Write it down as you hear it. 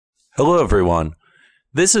Hello everyone,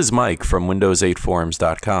 this is Mike from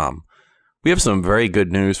Windows8Forums.com. We have some very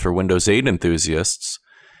good news for Windows 8 enthusiasts,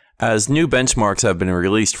 as new benchmarks have been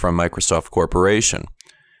released from Microsoft Corporation.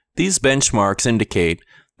 These benchmarks indicate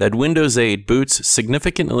that Windows 8 boots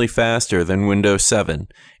significantly faster than Windows 7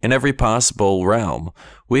 in every possible realm.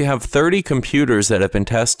 We have 30 computers that have been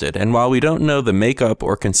tested, and while we don't know the makeup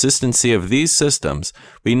or consistency of these systems,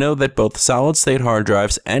 we know that both solid-state hard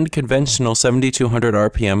drives and conventional 7200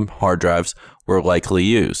 RPM hard drives were likely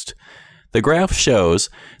used. The graph shows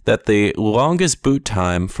that the longest boot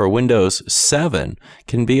time for Windows 7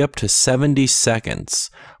 can be up to 70 seconds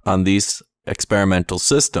on these experimental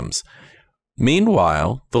systems.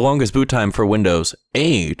 Meanwhile, the longest boot time for Windows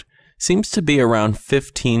 8 seems to be around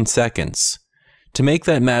 15 seconds. To make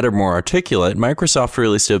that matter more articulate, Microsoft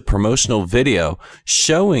released a promotional video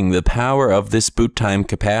showing the power of this boot time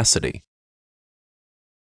capacity.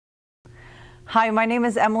 Hi, my name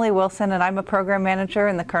is Emily Wilson and I'm a program manager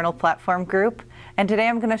in the Kernel Platform Group, and today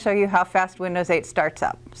I'm going to show you how fast Windows 8 starts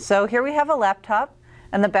up. So here we have a laptop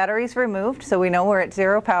and the battery's removed, so we know we're at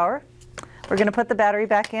zero power. We're going to put the battery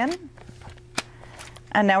back in,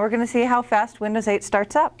 and now we're going to see how fast Windows 8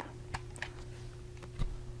 starts up.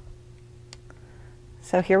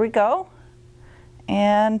 So here we go,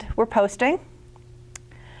 and we're posting,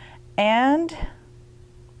 and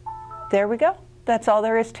there we go. That's all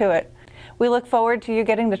there is to it. We look forward to you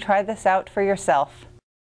getting to try this out for yourself.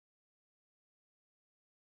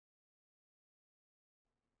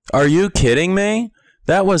 Are you kidding me?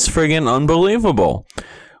 That was friggin' unbelievable.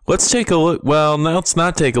 Let's take a look. Well, let's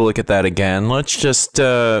not take a look at that again. Let's just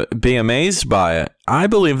be amazed by it. I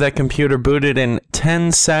believe that computer booted in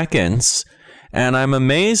 10 seconds, and I'm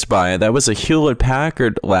amazed by it. That was a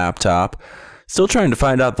Hewlett-Packard laptop. Still trying to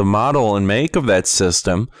find out the model and make of that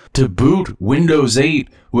system to boot Windows 8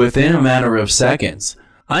 within a matter of seconds.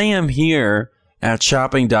 I am here at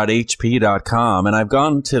shopping.hp.com, and I've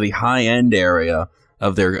gone to the high-end area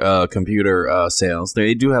of their computer sales.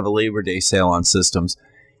 They do have a Labor Day sale on systems.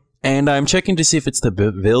 And I'm checking to see if it's the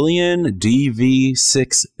Pavilion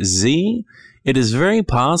DV6Z. It is very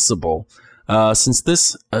possible, since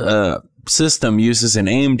this system uses an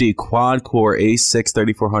AMD quad-core A6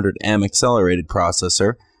 3400M accelerated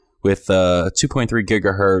processor with 2.3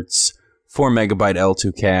 gigahertz, 4 megabyte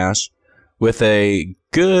L2 cache, with a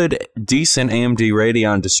good, decent AMD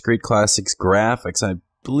Radeon Discrete Classics graphics. I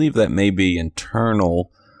believe that may be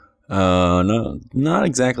internal. No, not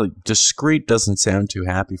exactly. Discrete doesn't sound too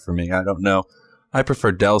happy for me. I don't know. I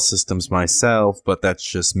prefer Dell systems myself, but that's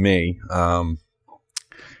just me.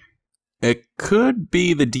 It could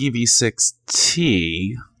be the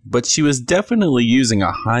DV6T, but she was definitely using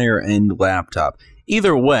a higher-end laptop.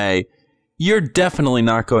 Either way, you're definitely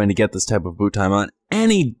not going to get this type of boot time on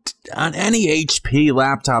any HP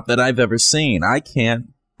laptop that I've ever seen. I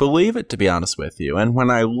can't believe it, to be honest with you. And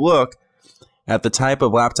when I look at the type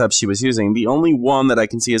of laptop she was using, the only one that I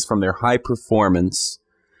can see is from their high-performance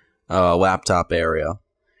laptop area.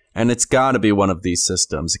 And it's got to be one of these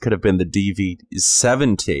systems. It could have been the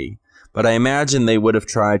DV7T, but I imagine they would have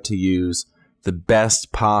tried to use the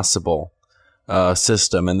best possible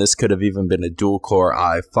system, and this could have even been a dual-core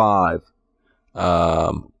i5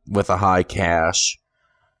 with a high cache.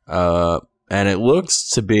 And it looks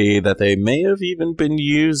to be that they may have even been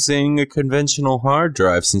using a conventional hard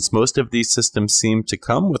drive, since most of these systems seem to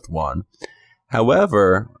come with one.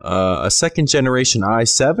 However, a second-generation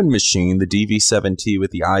i7 machine, the DV7T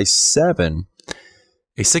with the i7,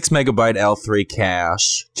 a 6 megabyte L3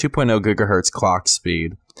 cache, 2.0 gigahertz clock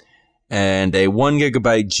speed, and a 1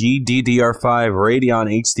 gigabyte GDDR5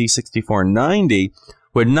 Radeon HD 6490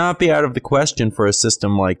 would not be out of the question for a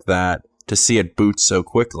system like that to see it boot so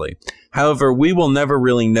quickly. However, we will never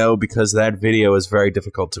really know because that video is very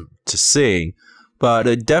difficult to see, but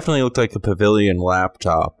it definitely looked like a Pavilion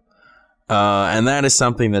laptop. And that is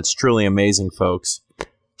something that's truly amazing, folks.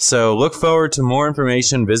 So look forward to more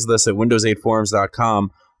information. Visit us at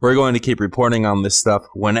Windows8Forums.com. We're going to keep reporting on this stuff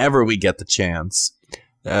whenever we get the chance.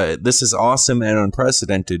 This is awesome and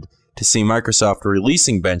unprecedented to see Microsoft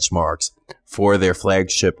releasing benchmarks for their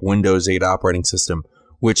flagship Windows 8 operating system,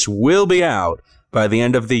 which will be out by the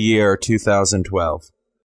end of the year 2012.